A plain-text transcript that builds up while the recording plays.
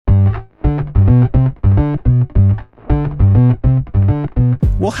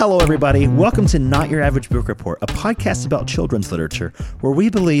Hello, everybody. Welcome to Not Your Average Book Report, a podcast about children's literature where we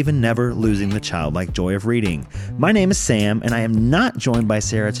believe in never losing the childlike joy of reading. My name is Sam, and I am not joined by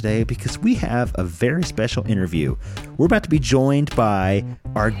Sarah today because we have a very special interview. We're about to be joined by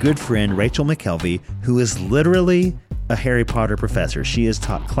our good friend, Raychel McKelvey, who is literally a Harry Potter professor. She has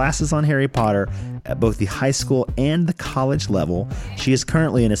taught classes on Harry Potter at both the high school and the college level. She is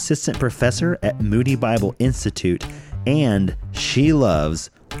currently an assistant professor at Moody Bible Institute, and she loves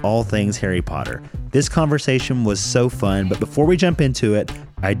all things Harry Potter. This conversation was so fun, but before we jump into it,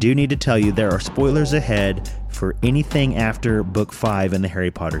 I do need to tell you there are spoilers ahead for anything after book 5 in the Harry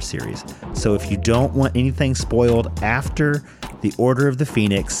Potter series. So if you don't want anything spoiled after the Order of the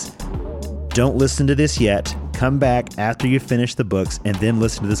Phoenix, don't listen to this yet. Come back after you finish the books and then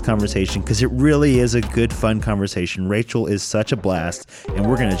listen to this conversation because it really is a good, fun conversation. Raychel is such a blast, and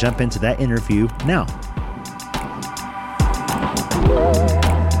we're going to jump into that interview now.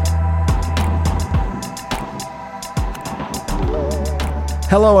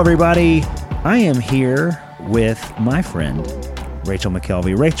 Hello, everybody. I am here with my friend, Raychel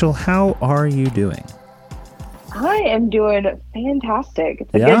McKelvey. Raychel, how are you doing? I am doing fantastic.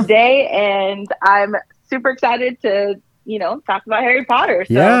 It's a good day, and I'm super excited to, talk about Harry Potter.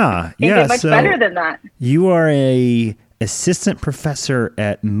 So can't get much better than that. You are a assistant professor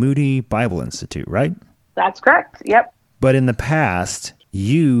at Moody Bible Institute, right? That's correct. Yep. But in the past,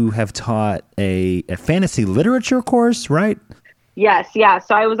 you have taught a fantasy literature course, right? Yes, yeah.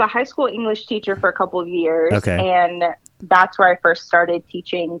 So I was a high school English teacher for a couple of years, and that's where I first started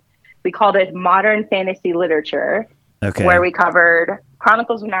teaching. We called it modern fantasy literature, where we covered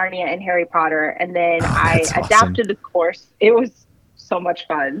Chronicles of Narnia and Harry Potter, and then I adapted the course. It was so much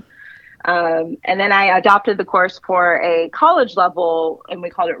fun. And then I adopted the course for a college level, and we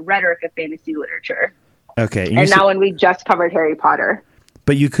called it Rhetoric of Fantasy Literature. Okay. And now when we just covered Harry Potter.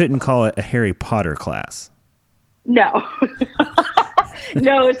 But you couldn't call it a Harry Potter class. No.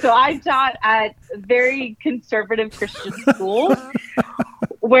 No, so I taught at very conservative Christian schools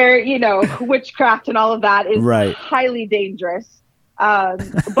where, witchcraft and all of that is highly dangerous.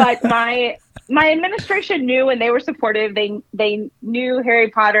 But my administration knew, and they were supportive. They knew Harry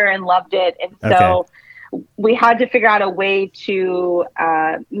Potter and loved it. And so we had to figure out a way to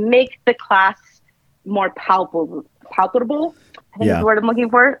make the class more palpable. I think is the word I'm looking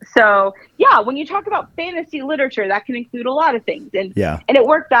for. So, when you talk about fantasy literature, that can include a lot of things. And it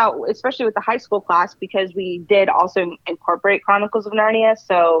worked out, especially with the high school class, because we did also incorporate Chronicles of Narnia.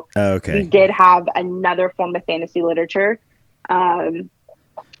 So we did have another form of fantasy literature. But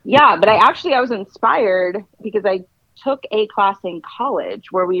I was inspired because I took a class in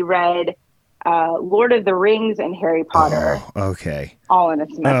college where we read Lord of the Rings and Harry Potter. All in a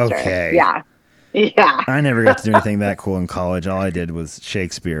semester. Yeah. I never got to do anything that cool in college. All I did was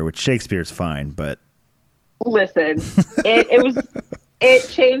Shakespeare, which Shakespeare's fine, but listen, it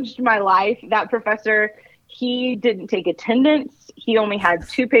changed my life. That professor, he didn't take attendance. He only had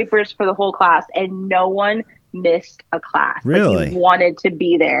 2 papers for the whole class, and no one missed a class. Really? He wanted to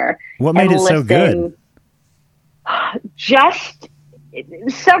be there. What made it so good? Just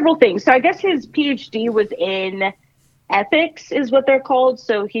several things. So I guess his PhD was in ethics is what they're called.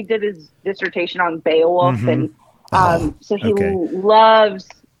 So he did his dissertation on Beowulf, and so he loves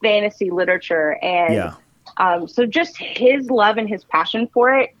fantasy literature, and so just his love and his passion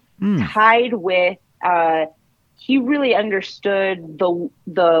for it tied with he really understood the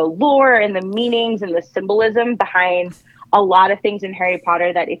lore and the meanings and the symbolism behind a lot of things in Harry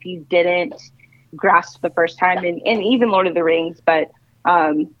Potter that if you didn't grasp the first time, and even Lord of the Rings, but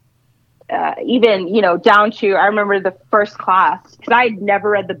even, down to, I remember the first class, because I had never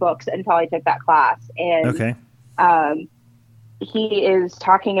read the books until I took that class. And he is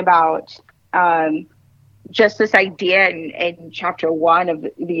talking about just this idea in chapter 1 of,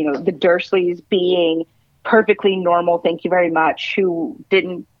 the Dursleys being perfectly normal, thank you very much, who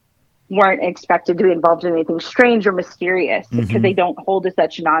weren't expected to be involved in anything strange or mysterious because they don't hold to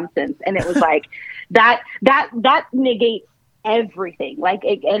such nonsense. And it was like, that negates everything,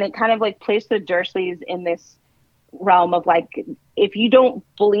 and it kind of placed the Dursleys in this realm of if you don't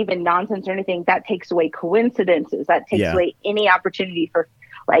believe in nonsense or anything, that takes away coincidences, that takes away any opportunity for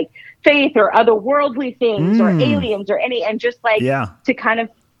faith or otherworldly things or aliens or and just to kind of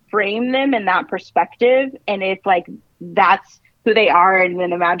frame them in that perspective. And if that's who they are, and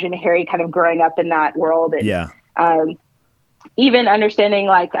then imagine Harry kind of growing up in that world, and even understanding,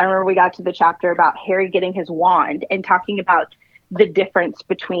 I remember we got to the chapter about Harry getting his wand and talking about the difference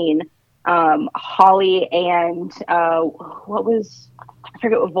between Holly and I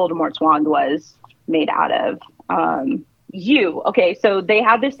forget what Voldemort's wand was made out of. Okay, so they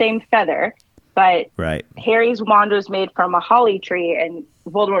had the same feather, but Right. Harry's wand was made from a holly tree and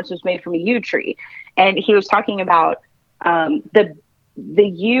Voldemort's was made from a yew tree. And he was talking about the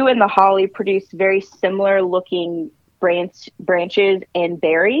yew and the holly produce very similar looking branches and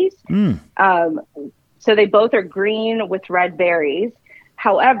berries. So they both are green with red berries.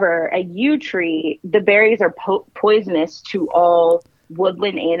 However, a yew tree, the berries are poisonous to all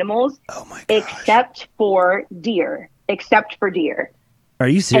woodland animals, Oh my gosh. except for deer. Are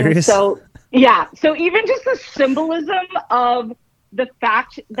you serious? And so, yeah. So even just the symbolism of the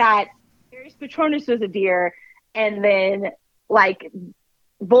fact that Harry's Patronus was a deer, and then like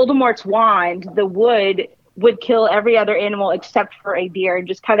Voldemort's wand, the wood would kill every other animal except for a deer, and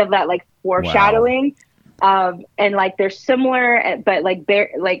just kind of that like foreshadowing. And like they're similar, but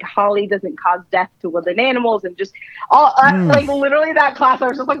like holly doesn't cause death to woodland animals, and just all like literally that class, I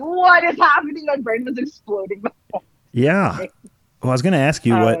was just like, what is happening? My brain was exploding. Yeah. Well, I was going to ask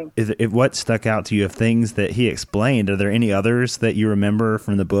you what stuck out to you of things that he explained. Are there any others that you remember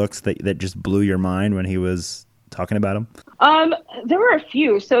from the books that just blew your mind when he was talking about them? There were a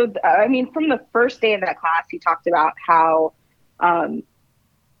few. So, I mean, from the first day in that class, he talked about how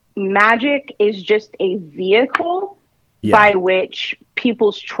magic is just a vehicle by which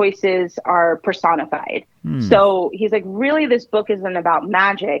people's choices are personified. So he's like, really, this book isn't about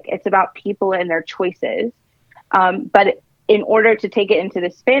magic. It's about people and their choices. But in order to take it into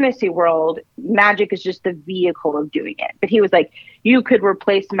this fantasy world, magic is just the vehicle of doing it. But he was like, you could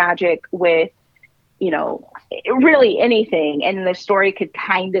replace magic with, really anything, and the story could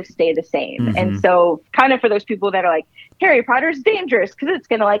kind of stay the same. And so kind of for those people that are like, Harry Potter's dangerous because it's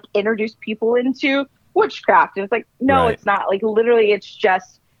going to like introduce people into witchcraft. And it's like, no, It's not. Like literally, it's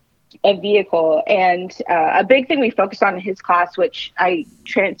just a vehicle. And a big thing we focused on in his class, which I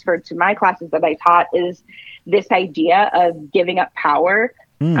transferred to my classes that I taught, is this idea of giving up power.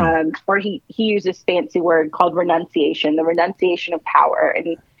 Or he used this fancy word called renunciation, the renunciation of power,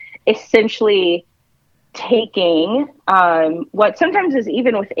 and essentially taking what sometimes is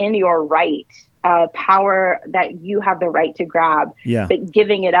even within your right, power that you have the right to grab, but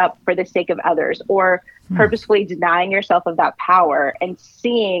giving it up for the sake of others, or purposefully denying yourself of that power, and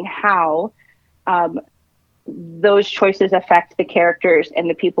seeing how those choices affect the characters and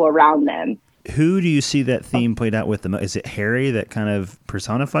the people around them. Who do you see that theme played out with the most? Is it Harry that kind of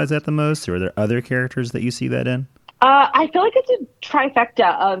personifies that the most, or are there other characters that you see that in? I feel like it's a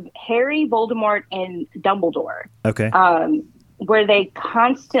trifecta of Harry, Voldemort, and Dumbledore. Okay. Where they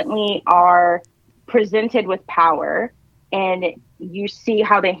constantly are presented with power, and you see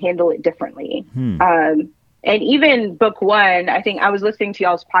how they handle it differently. And even book one, I think I was listening to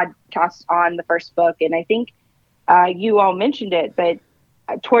y'all's podcast on the first book, and I think you all mentioned it, but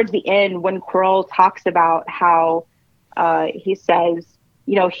towards the end, when Quirrell talks about how he says,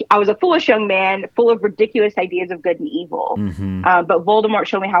 I was a foolish young man, full of ridiculous ideas of good and evil. But Voldemort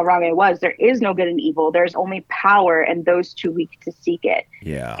showed me how wrong I was. There is no good and evil. There's only power, and those too weak to seek it.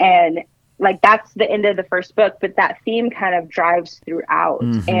 Yeah. And like that's the end of the first book, but that theme kind of drives throughout.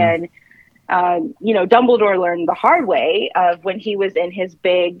 And Dumbledore learned the hard way of when he was in his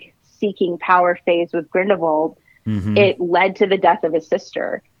big seeking power phase with Grindelwald. It led to the death of his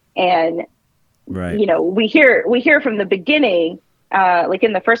sister. And we hear from the beginning, like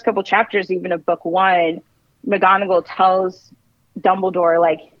in the first couple chapters, even of book one, McGonagall tells Dumbledore,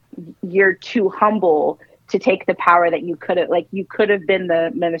 like, you're too humble to take the power that you could have been the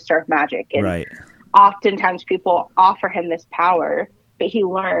Minister of Magic. And oftentimes people offer him this power, but he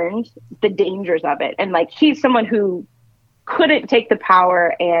learned the dangers of it. And like, he's someone who couldn't take the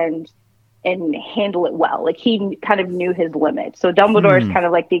power and handle it well. Like he kind of knew his limits. So Dumbledore is kind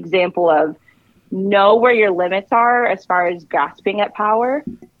of like the example of know where your limits are as far as grasping at power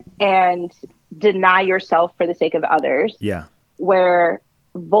and deny yourself for the sake of others. Yeah. Where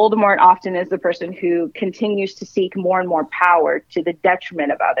Voldemort often is the person who continues to seek more and more power to the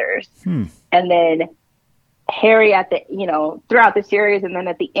detriment of others. And then Harry throughout the series, and then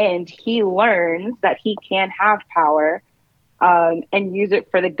at the end, he learns that he can have power and use it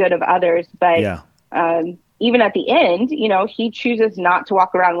for the good of others. But even at the end, he chooses not to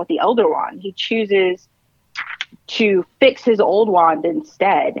walk around with the Elder Wand. He chooses to fix his old wand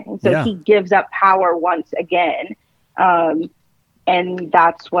instead. And so he gives up power once again. And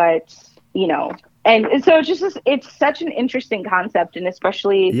that's what, and so it's such an interesting concept. And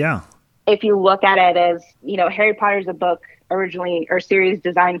especially if you look at it as, Harry Potter's a book originally or series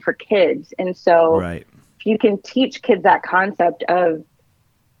designed for kids. And so if you can teach kids that concept of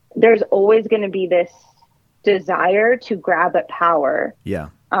there's always going to be this desire to grab at power.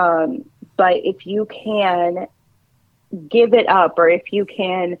 But if you can give it up, or if you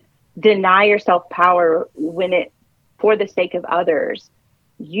can deny yourself power for the sake of others,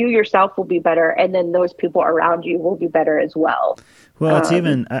 you yourself will be better, and then those people around you will be better as well. Well, it's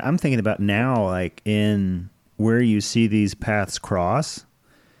even, I'm thinking about now, like in where you see these paths cross,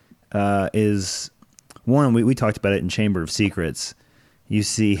 is one, we talked about it in Chamber of Secrets. You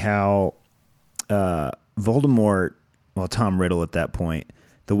see how Voldemort, well, Tom Riddle at that point,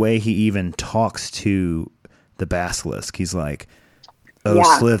 the way he even talks to the basilisk, he's like, "Oh, yeah.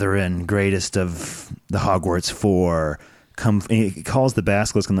 Slytherin, greatest of the Hogwarts Four, come." And he calls the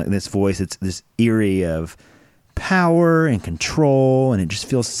basilisk in this voice. It's this eerie of power and control, and it just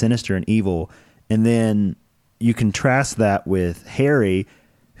feels sinister and evil. And then you contrast that with Harry,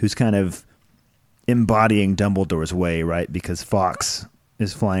 who's kind of embodying Dumbledore's way, right? Because Fawkes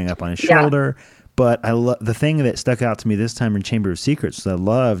is flying up on his shoulder. But the thing that stuck out to me this time in Chamber of Secrets was I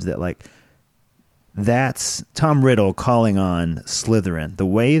loved that, like, that's Tom Riddle calling on Slytherin. The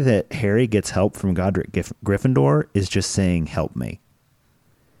way that Harry gets help from Godric Gryffindor is just saying, "Help me."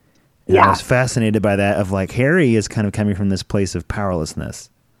 And I was fascinated by that, of like, Harry is kind of coming from this place of powerlessness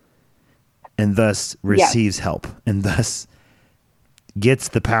and thus receives help and thus gets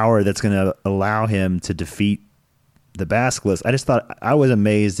the power that's going to allow him to defeat the basilisk. I just thought, I was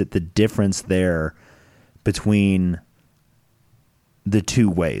amazed at the difference there between the two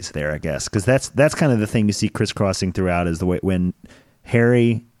ways there, I guess, because that's kind of the thing you see crisscrossing throughout, is the way when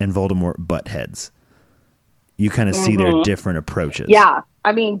Harry and Voldemort butt heads, you kind of see their different approaches. Yeah,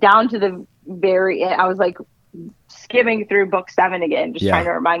 I mean, down to the very end, I was like skimming through book 7 again, just trying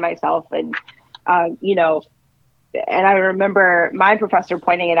to remind myself, and you know, and I remember my professor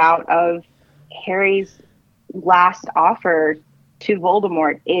pointing it out, of Harry's last offer to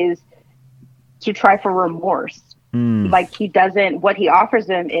Voldemort is to try for remorse. Like, what he offers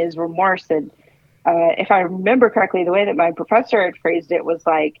him is remorse. And if I remember correctly, the way that my professor had phrased it was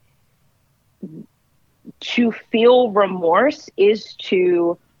like, to feel remorse is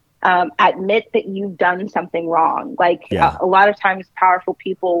to admit that you've done something wrong. Like, a lot of times powerful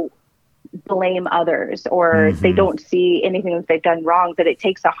people blame others, or they don't see anything that they've done wrong, but it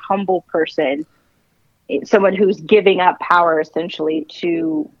takes a humble person, someone who's giving up power essentially,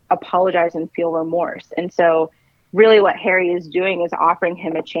 to apologize and feel remorse. And so really what Harry is doing is offering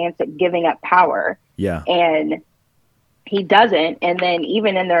him a chance at giving up power. Yeah. And he doesn't. And then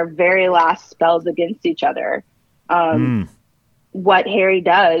even in their very last spells against each other, what Harry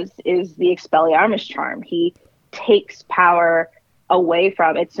does is the Expelliarmus charm. He takes power away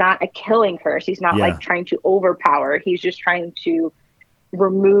from, it's not a killing curse. He's not like trying to overpower. He's just trying to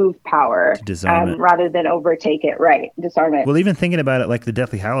remove power, rather than overtake it. Right. Disarm it. Well, even thinking about it, like the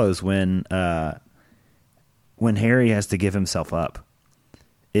Deathly Hallows, when Harry has to give himself up,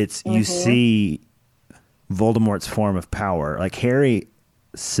 it's you see Voldemort's form of power. Like, Harry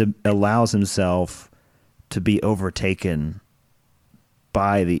allows himself to be overtaken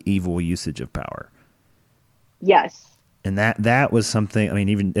by the evil usage of power. Yes. And that was something, I mean,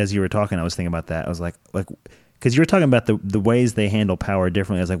 even as you were talking, I was thinking about that. I was like, because you were talking about the ways they handle power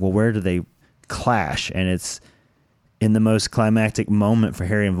differently. I was like, well, where do they clash? And it's in the most climactic moment for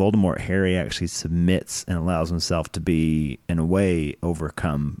Harry and Voldemort, Harry actually submits and allows himself to be, in a way,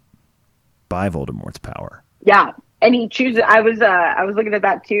 overcome by Voldemort's power. Yeah, and he chooses. I was looking at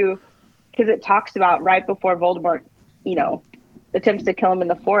that too, because it talks about right before Voldemort, attempts to kill him in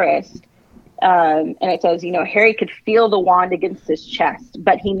the forest, and it says, Harry could feel the wand against his chest,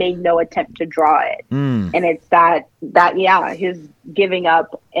 but he made no attempt to draw it. And it's that his giving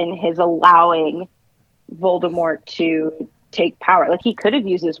up and his allowing Voldemort to take power. Like, he could have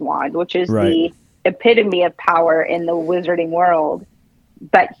used his wand, which is the epitome of power in the wizarding world,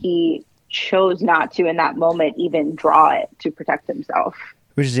 but he chose not to in that moment even draw it to protect himself.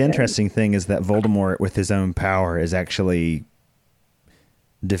 Which is the interesting thing, is that Voldemort with his own power is actually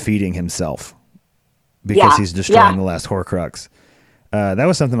defeating himself because he's destroying the last Horcrux. That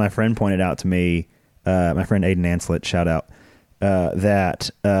was something my friend pointed out to me, my friend Aiden Anslet, shout out,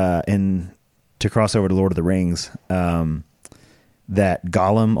 that to cross over to Lord of the Rings, that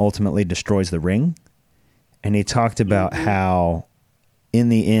Gollum ultimately destroys the ring. And he talked about how in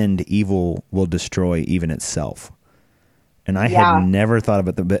the end, evil will destroy even itself. And I had never thought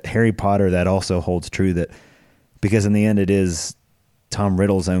about but Harry Potter, that also holds true, that because in the end it is Tom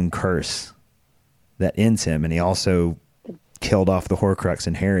Riddle's own curse that ends him. And he also killed off the Horcrux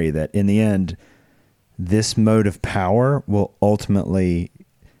in Harry, that in the end, this mode of power will ultimately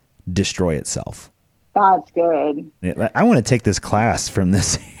destroy itself. That's good. I want to take this class from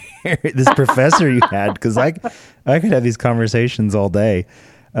this this professor you had, because I could have these conversations all day.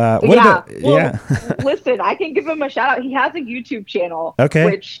 Listen, I can give him a shout out. He has a YouTube channel,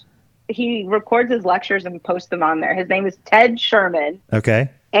 which he records his lectures and posts them on there. His name is Ted Sherman. Okay.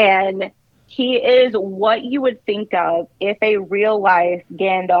 And he is what you would think of if a real life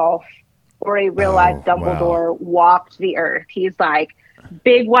Gandalf or a real life Dumbledore walked the earth. He's like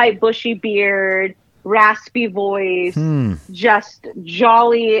big white bushy beard, raspy voice, just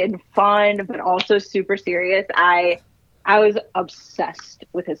jolly and fun, but also super serious. I was obsessed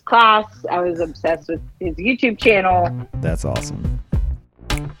with his class. I was obsessed with his YouTube channel. That's awesome.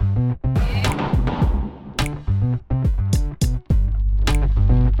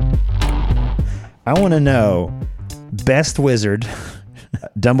 I want to know best wizard,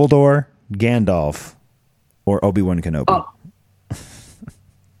 Dumbledore, Gandalf, or Obi-Wan Kenobi.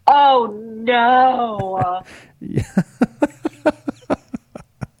 Oh no.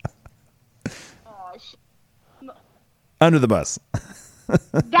 Under the bus.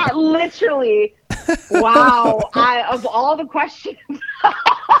 That literally, wow. Of all the questions.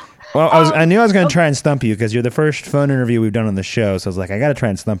 Well, I knew I was going to try and stump you because you're the first phone interview we've done on the show. So I was like, I got to try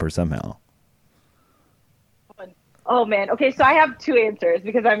and stump her somehow. Oh man. Okay. So I have two answers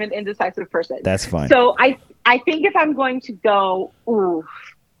because I'm an indecisive person. That's fine. So I think if I'm going to go,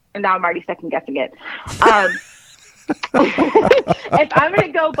 and now I'm already second guessing it. If I'm going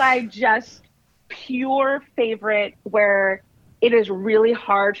to go by just pure favorite, where it is really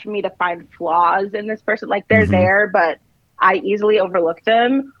hard for me to find flaws in this person, like they're there, but I easily overlook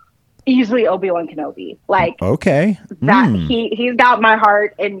them. Easily Obi-Wan Kenobi. Like, okay, that he's got my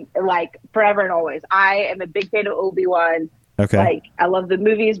heart and like forever and always. I am a big fan of Obi-Wan. Okay, like I love the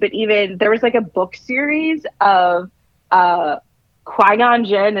movies, but even there was like a book series of Qui-Gon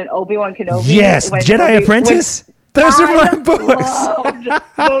Jinn and Obi-Wan Kenobi. Yes, Jedi Apprentice. Those are my books. Loved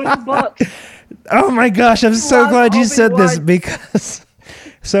those books. Oh my gosh, I'm so glad you said this because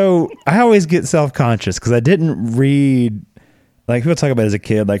so I always get self-conscious because I didn't read, like people talk about as a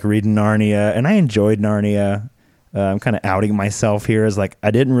kid, like reading Narnia, and I enjoyed Narnia. I'm kind of outing myself here as like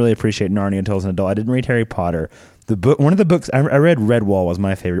I didn't really appreciate Narnia until I was an adult. I didn't read Harry Potter. One of the books I read, Redwall was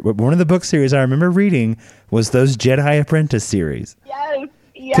my favorite. But one of the book series I remember reading was those Jedi Apprentice series. Yes.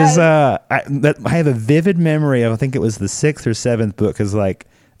 Because I have a vivid memory of, I think it was the 6th or 7th book, because like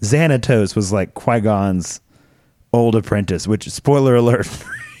Xanatos was like Qui-Gon's old apprentice, which, spoiler alert,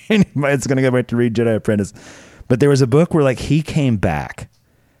 anybody that's going to go back to read Jedi Apprentice. But there was a book where like he came back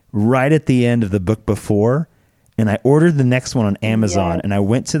right at the end of the book before, and I ordered the next one on Amazon, and I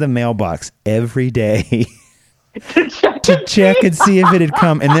went to the mailbox every day to check and see if it had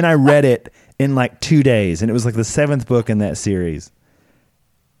come. And then I read it in like 2 days, and it was like the 7th book in that series.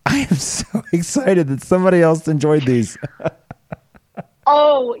 I am so excited that somebody else enjoyed these.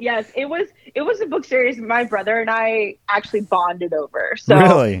 Oh, yes. It was a book series my brother and I actually bonded over. So,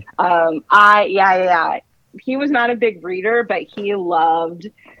 really? He was not a big reader, but he loved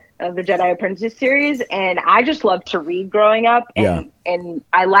the Jedi Apprentice series, and I just loved to read growing up, and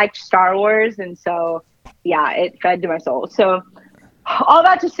I liked Star Wars, and so yeah, it fed to my soul. So all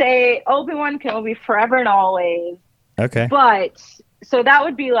that to say, Obi-Wan Kenobi forever and always. Okay. But so that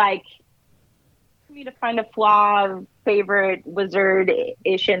would be like for me to find a flaw, favorite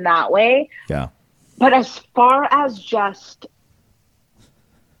wizard-ish in that way. Yeah. But as far as just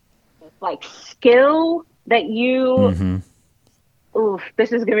like skill that you,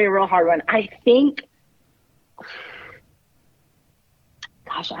 this is gonna be a real hard one. I think,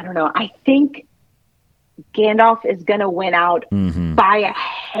 gosh, I don't know. I think Gandalf is gonna win out by a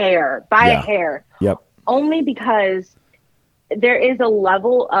hair. A hair. Yep. Only because there is a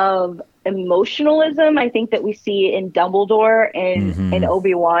level of emotionalism, I think, that we see in Dumbledore and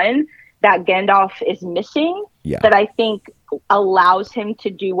Obi-Wan that Gandalf is missing. Yeah. That I think allows him to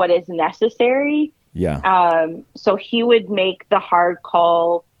do what is necessary. Yeah. So he would make the hard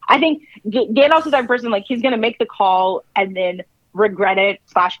call. I think Gandalf's the type of person, like, he's going to make the call and then regret it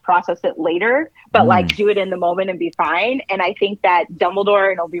 / process it later, but like do it in the moment and be fine. And I think that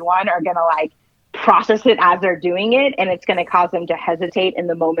Dumbledore and Obi-Wan are going to like process it as they're doing it, and it's going to cause them to hesitate in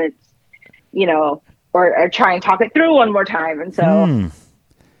the moments, you know, or try and talk it through one more time. And so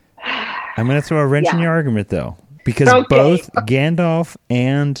I'm going to throw a wrench in your argument, though, because both Gandalf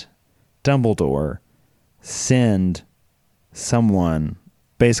and Dumbledore send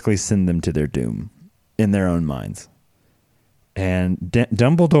them to their doom in their own minds. And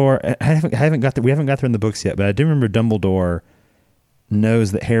Dumbledore, we haven't got there in the books yet, but I do remember Dumbledore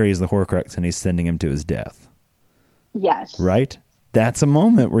knows that Harry is the Horcrux and he's sending him to his death. Yes. Right? That's a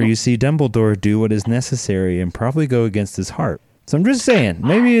moment where you see Dumbledore do what is necessary and probably go against his heart. So I'm just saying,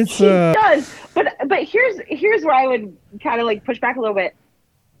 maybe it's... He does, but here's where I would kind of like push back a little bit.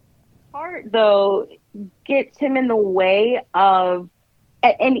 part, though, gets him in the way of,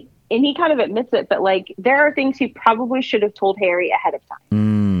 and he kind of admits it, but like there are things he probably should have told Harry ahead of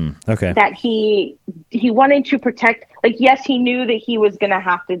time. Okay. That he wanted to protect. Like, yes, he knew that he was going to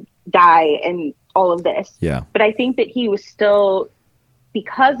have to die and all of this. Yeah. But I think that he was still,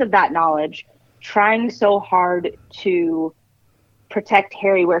 because of that knowledge, trying so hard to protect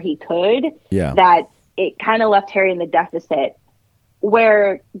Harry where he could, that it kind of left Harry in the deficit,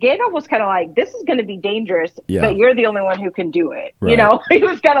 where Gandalf was kind of like, this is going to be dangerous, but you're the only one who can do it. Right. You know, he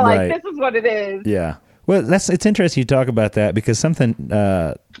was kind of like, this is what it is. Yeah. Well, it's interesting you talk about that, because something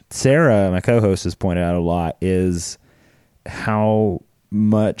Sarah, my co-host, has pointed out a lot is how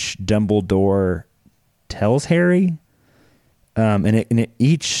much Dumbledore tells Harry. And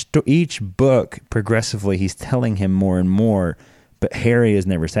each book, progressively, he's telling him more and more, but Harry is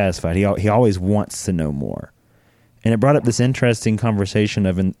never satisfied. He always wants to know more. And it brought up this interesting conversation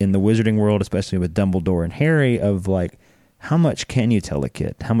of in the wizarding world, especially with Dumbledore and Harry, of like, how much can you tell a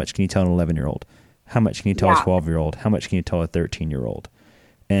kid? How much can you tell an 11-year-old? How much can you tell a 12-year-old? How much can you tell a 13-year-old?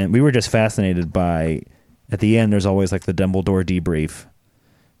 And we were just fascinated by, at the end, there's always like the Dumbledore debrief,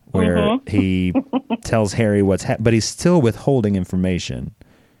 where he tells Harry what's happened, but he's still withholding information.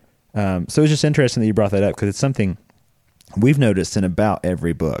 So it's just interesting that you brought that up, because it's something we've noticed in about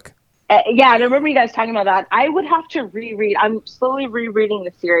every book. Yeah, and I remember you guys talking about that. I would have to reread. I'm slowly rereading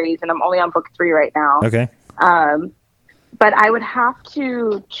the series, and I'm only on book 3 right now. Okay. But I would have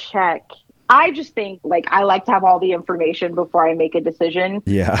to check. I just think, like, I like to have all the information before I make a decision.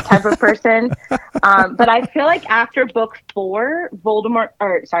 Yeah. Type of person. But I feel like after book 4,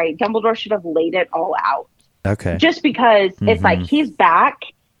 Dumbledore should have laid it all out. Okay. Just because it's like, he's back.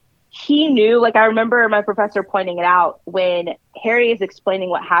 He knew, like, I remember my professor pointing it out when Harry is explaining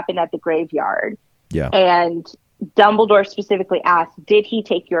what happened at the graveyard. Yeah. And Dumbledore specifically asked, did he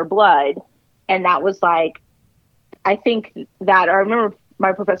take your blood? And that was like, I think that, I remember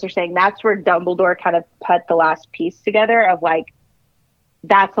my professor saying that's where Dumbledore kind of put the last piece together of like,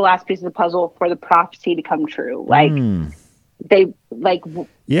 that's the last piece of the puzzle for the prophecy to come true. Like, they, like,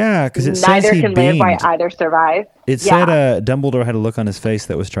 because it neither says he can beamed. live by either survive. It said Dumbledore had a look on his face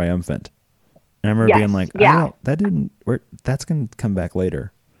that was triumphant. And I remember being like, that's going to come back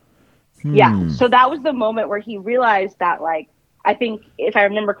later. Yeah. So that was the moment where he realized that, like, I think if I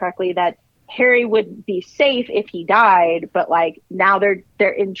remember correctly, that Harry would be safe if he died, but like now they're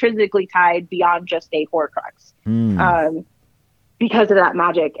intrinsically tied beyond just a Horcrux, because of that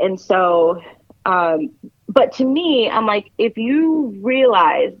magic. And so, but to me, I'm like, if you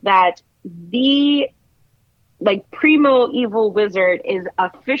realize that the like primo evil wizard is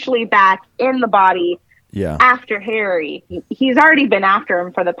officially back in the body after Harry, he's already been after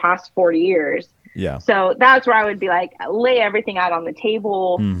him for the past 40 years. Yeah. So that's where I would be like, lay everything out on the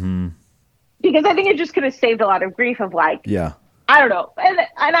table. Because I think it just could have saved a lot of grief of like, I don't know. And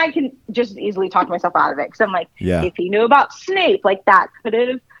I can just easily talk myself out of it. Because I'm like, if he knew about Snape, like that could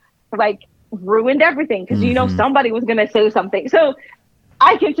have like ruined everything. Because, you know, somebody was going to say something. So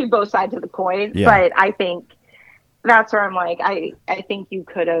I can see both sides of the coin. But I think that's where I'm like, I think you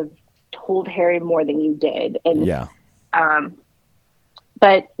could have told Harry more than you did. And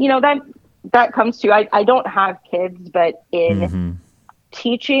but, you know, that comes to, I don't have kids, but in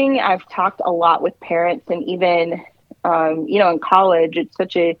teaching, I've talked a lot with parents, and even, you know, in college, it's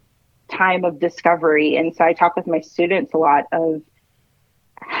such a time of discovery. And so I talk with my students a lot of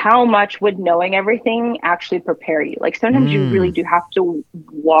how much would knowing everything actually prepare you? Like sometimes you really do have to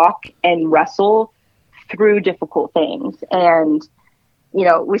walk and wrestle through difficult things. And, you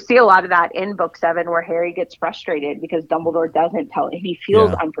know, we see a lot of that in book 7 where Harry gets frustrated because Dumbledore doesn't tell him. He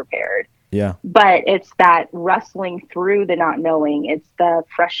feels unprepared. Yeah. But it's that wrestling through the not knowing. It's the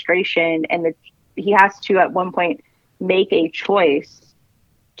frustration, and he has to at one point make a choice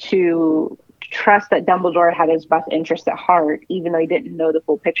to trust that Dumbledore had his best interest at heart, even though he didn't know the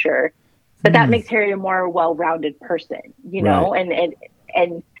full picture. But that makes Harry a more well-rounded person, you know,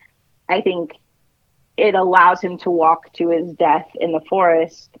 and I think it allows him to walk to his death in the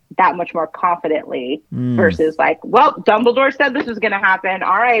forest that much more confidently versus like, well, Dumbledore said this was going to happen.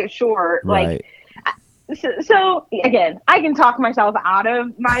 All right, sure. Right. Like, so again, I can talk myself out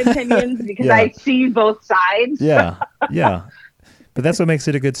of my opinions because I see both sides. Yeah. But that's what makes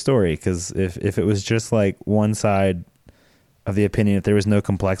it a good story. Cause if it was just like one side of the opinion, if there was no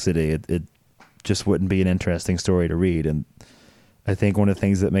complexity, it just wouldn't be an interesting story to read. And I think one of the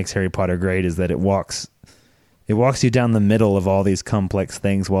things that makes Harry Potter great is that it walks you down the middle of all these complex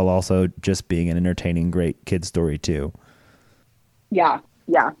things while also just being an entertaining, great kid story too. Yeah.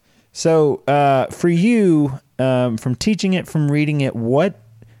 So for you, from teaching it, from reading it, what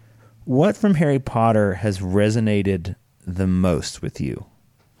What from Harry Potter has resonated the most with you?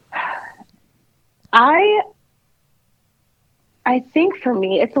 I think for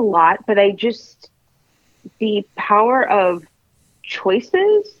me it's a lot, but the power of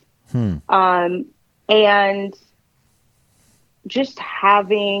choices, and just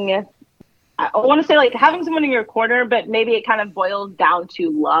having, I want to say like having someone in your corner, but maybe it kind of boils down to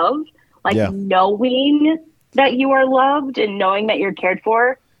love, like knowing that you are loved and knowing that you're cared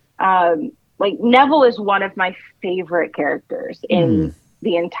for. Like Neville is one of my favorite characters in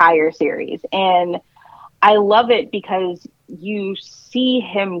the entire series. And I love it because you see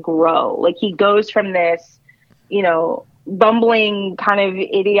him grow. Like he goes from this, bumbling kind of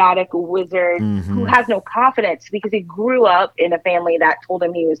idiotic wizard who has no confidence because he grew up in a family that told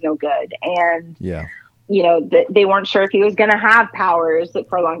him he was no good. And, they weren't sure if he was going to have powers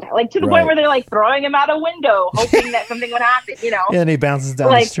for a long time, like to the point where they're like throwing him out a window, hoping that something would happen, And he bounces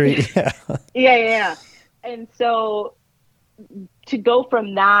down the street. Yeah. And so to go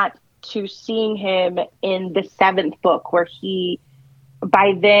from that to seeing him in the 7th book where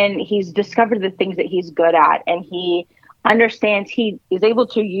by then he's discovered the things that he's good at, and he understands he is able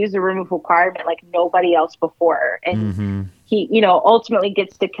to use the room of requirement like nobody else before. And he, ultimately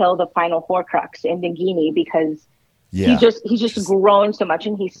gets to kill the final Horcrux in Nagini because he's just grown so much,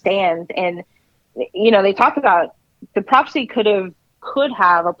 and he stands. And, they talk about the prophecy could have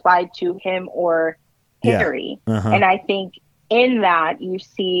applied to him or Harry. And I think in that you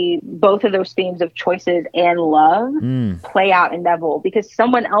see both of those themes of choices and love play out in Neville, because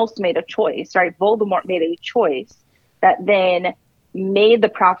someone else made a choice, right? Voldemort made a choice that then made the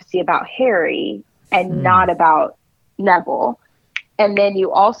prophecy about Harry and not about Neville. And then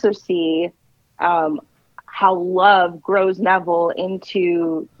you also see how love grows Neville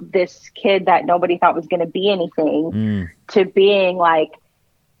into this kid that nobody thought was going to be anything, to being like,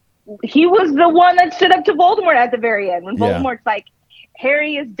 he was the one that stood up to Voldemort at the very end when Voldemort's like,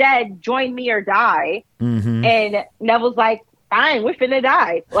 Harry is dead, join me or die. And Neville's like, fine, we're finna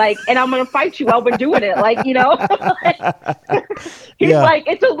die. Like, and I'm going to fight you while we're doing it. Like, he's like,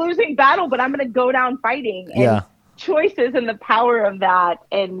 it's a losing battle, but I'm going to go down fighting. And choices and the power of that,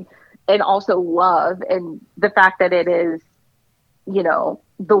 and also love, and the fact that it is,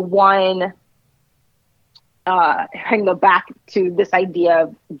 the one, hang go back to this idea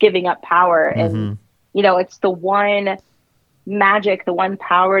of giving up power. And, it's the one magic, the one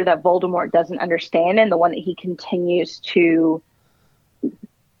power that Voldemort doesn't understand, and the one that he continues to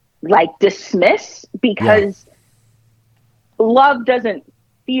like dismiss because love doesn't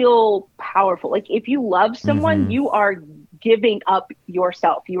feel powerful. Like if you love someone, you are giving up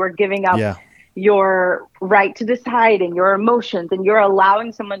yourself. You are giving up your right to decide and your emotions, and you're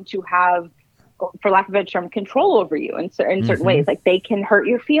allowing someone to have, for lack of a better term, control over you in certain ways. Like they can hurt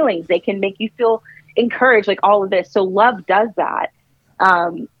your feelings. They can make you feel encouraged, like all of this. So love does that.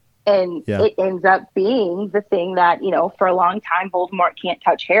 And it ends up being the thing that, for a long time, Voldemort can't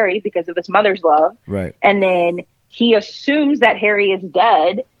touch Harry because of his mother's love. Right. And then he assumes that Harry is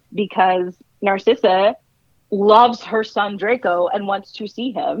dead because Narcissa loves her son Draco and wants to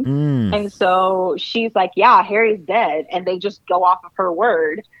see him. And so she's like, yeah, Harry's dead. And they just go off of her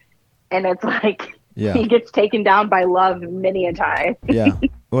word. And it's like, he gets taken down by love many a time.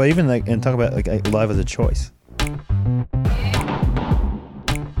 Well, even like, and talk about like love as a choice.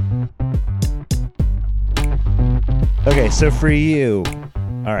 Okay, so for you,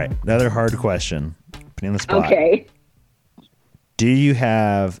 all right, another hard question. Putting on the spot. Okay. Do you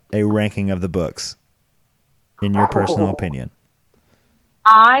have a ranking of the books, in your personal opinion?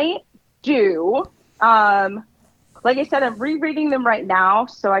 I do. Like I said, I'm rereading them right now,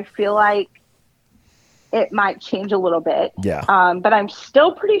 so I feel like it might change a little bit. Yeah. But I'm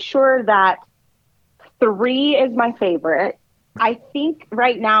still pretty sure that 3 is my favorite. I think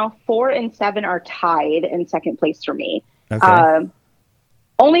right now 4 and 7 are tied in second place for me. Okay.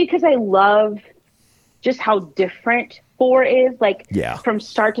 Only because I love just how different 4 is, like from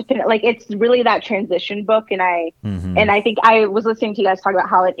start to finish. Like it's really that transition book, and I think I was listening to you guys talk about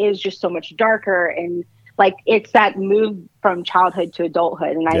how it is just so much darker, and like it's that move from childhood to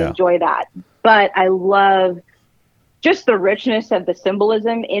adulthood, and I enjoy that. But I love just the richness of the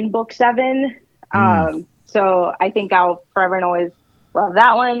symbolism in book 7. So I think I'll forever and always love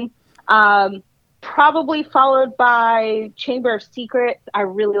that one. Probably followed by Chamber of Secrets. I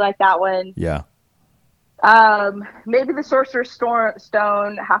really like that one. Yeah. Maybe the Sorcerer's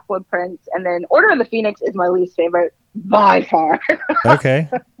Stone, Half-Blood Prince, and then Order of the Phoenix is my least favorite by far. Okay.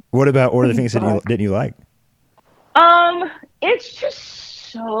 What about Order of the Phoenix didn't you like? It's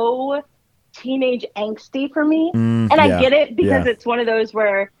just so teenage angsty for me. And I get it because it's one of those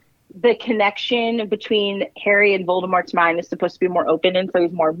where, the connection between Harry and Voldemort's mind is supposed to be more open, and so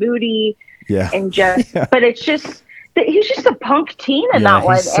he's more moody. Yeah. And just, but it's just, he's just a punk teen in that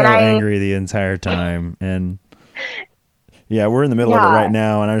one. He's so angry the entire time. And yeah, we're in the middle of it right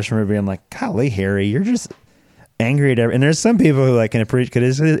now. And I just remember being like, golly, Harry, you're just angry at everything. And there's some people who like can appreciate,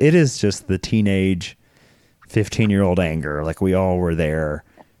 because it is just the teenage 15-year-old anger. Like we all were there,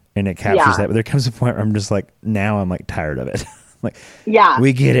 and it captures that. But there comes a point where I'm just like, now I'm like tired of it. Like,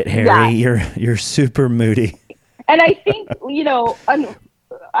 we get it, Harry. You're super moody. And I think,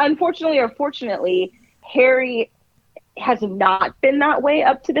 unfortunately or fortunately, Harry has not been that way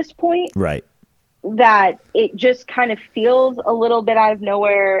up to this point. Right. That it just kind of feels a little bit out of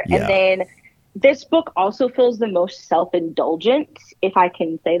nowhere. Yeah. And then this book also feels the most self-indulgent, if I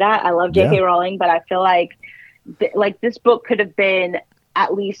can say that. I love J.K. Rowling, but I feel like this book could have been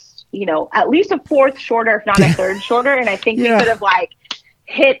at least a fourth shorter, if not a third shorter. And I think we could have like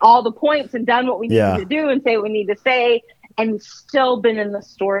hit all the points and done what we needed to do and say what we need to say and still been in the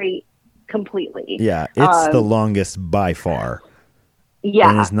story completely. Yeah. It's the longest by far. Yeah.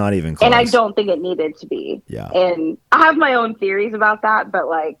 And it's not even close. And I don't think it needed to be. Yeah. And I have my own theories about that, but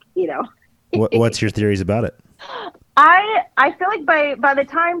What's your theories about it? I feel like by the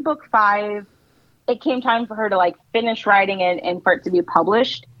time book 5, it came time for her to like finish writing it and for it to be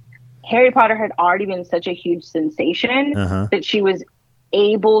published, Harry Potter had already been such a huge sensation that she was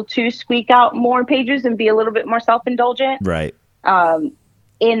able to squeak out more pages and be a little bit more self-indulgent. Right.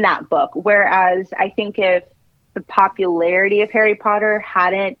 In that book. Whereas I think if the popularity of Harry Potter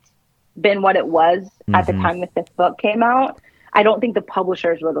hadn't been what it was at the time the 5th book came out, I don't think the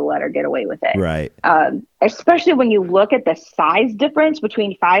publishers would have let her get away with it. Right. Especially when you look at the size difference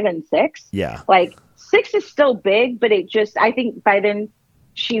between 5 and 6. Yeah. Like 6 is still big, but I think by then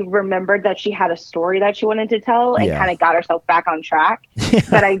she remembered that she had a story that she wanted to tell and kind of got herself back on track.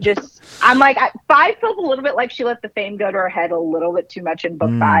 But I'm like, 5 feels a little bit like she let the fame go to her head a little bit too much in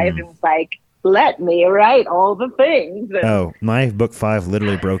book 5 and was like, let me write all the things. And my book 5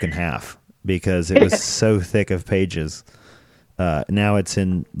 literally broke in half because it was so thick of pages. Now it's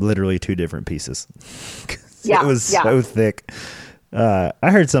in literally 2 different pieces. It was so thick. I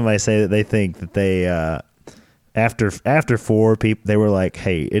heard somebody say that they think that they, after 4, people, they were like,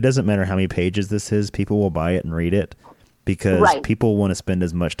 hey, it doesn't matter how many pages this is. People will buy it and read it because people want to spend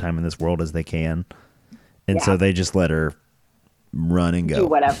as much time in this world as they can. And so they just let her run and go. Do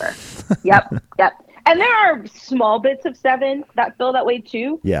whatever. Yep. And there are small bits of 7 that feel that way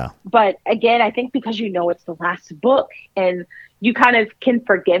too. Yeah. But again, I think because it's the last book and you kind of can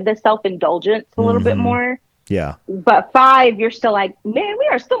forgive the self-indulgence a little bit more. Yeah. But 5, you're still like, man, we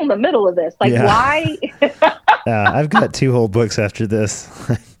are still in the middle of this. Like, why? I've got 2 whole books after this.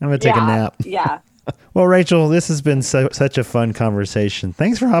 I'm going to take a nap. Yeah. Well, Rachel, this has been such a fun conversation.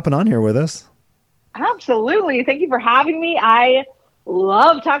 Thanks for hopping on here with us. Absolutely. Thank you for having me. I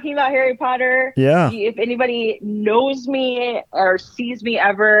love talking about Harry Potter. Yeah. If anybody knows me or sees me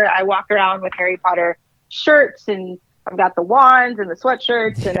ever, I walk around with Harry Potter shirts, and I've got the wands and the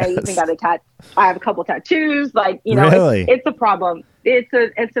sweatshirts, and I even got I have a couple tattoos. Like, really? It's a problem. It's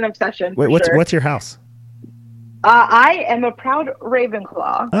an obsession. Wait, what's your house? I am a proud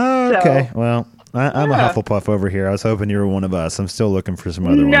Ravenclaw. Oh, okay. So, well, I'm a Hufflepuff over here. I was hoping you were one of us. I'm still looking for some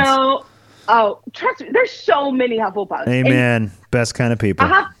other ones. No. Oh, trust me. There's so many Hufflepuffs. Amen. And best kind of people.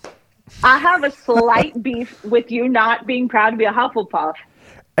 I have a slight beef with you not being proud to be a Hufflepuff.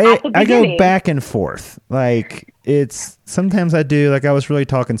 I go back and forth. Like, sometimes I do. Like, I was really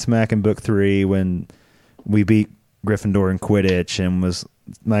talking smack in book 3 when we beat Gryffindor in Quidditch, and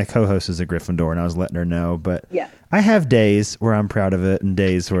my co-host is a Gryffindor, and I was letting her know. But I have days where I'm proud of it and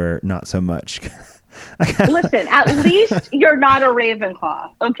days where not so much. Listen, at least you're not a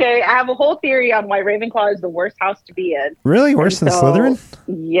Ravenclaw, okay? I have a whole theory on why Ravenclaw is the worst house to be in. Really? Worse than Slytherin?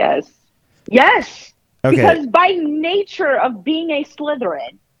 Yes. Okay. Because by nature of being a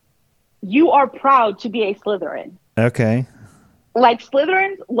Slytherin, you are proud to be a Slytherin. Okay. Like,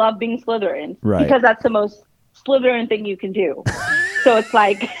 Slytherins love being Slytherins. Right. Because that's the most Slytherin thing you can do. So it's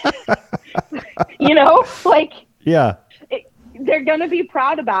like, like... Yeah. They're going to be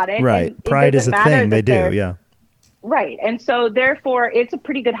proud about it. Right. Pride is a thing. They do, yeah. Right. And so, therefore, it's a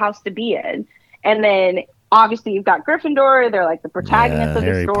pretty good house to be in. And then, obviously, you've got Gryffindor. They're like the protagonists of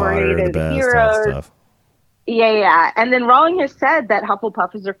the story. They're the heroes. Yeah. And then Rowling has said that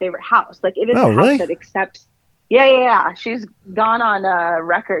Hufflepuff is her favorite house. Like, it is a house that accepts... Yeah. She's gone on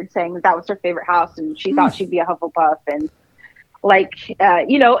record saying that was her favorite house, and she thought she'd be a Hufflepuff. And like,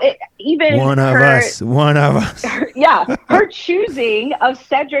 even one of us. Her choosing of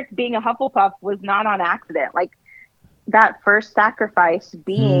Cedric being a Hufflepuff was not on accident. Like, that first sacrifice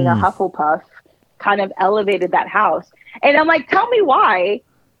being a Hufflepuff kind of elevated that house. And I'm like, tell me why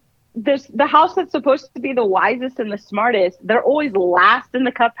the house that's supposed to be the wisest and the smartest, they're always last in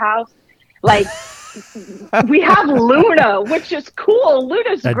the cup house. Like, we have Luna, which is cool.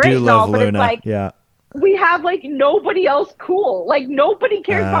 Luna's great. I do love Luna. But it's like, yeah. We have like nobody else cool. Like nobody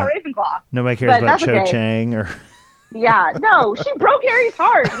cares about Ravenclaw. Nobody cares about Cho Chang or. Yeah, no, she broke Harry's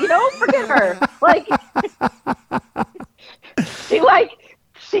heart. Forget her.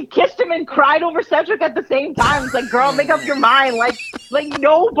 She kissed him and cried over Cedric at the same time. It's like, girl, make up your mind. Like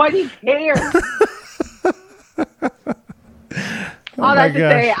nobody cares. All that to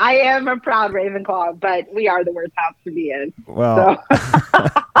say, I am a proud Ravenclaw, but we are the worst house to be in. Well,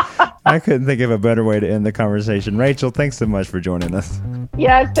 I couldn't think of a better way to end the conversation. Raychel, thanks so much for joining us.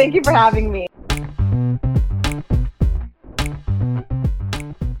 Yes, thank you for having me.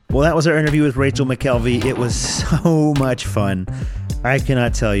 Well, that was our interview with Raychel McKelvey. It was so much fun. I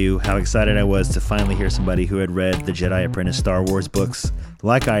cannot tell you how excited I was to finally hear somebody who had read the Jedi Apprentice Star Wars books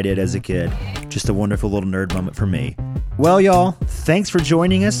like I did as a kid. Just a wonderful little nerd moment for me. Well, y'all, thanks for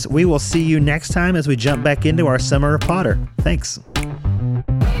joining us. We will see you next time as we jump back into our Summer of Potter. Thanks.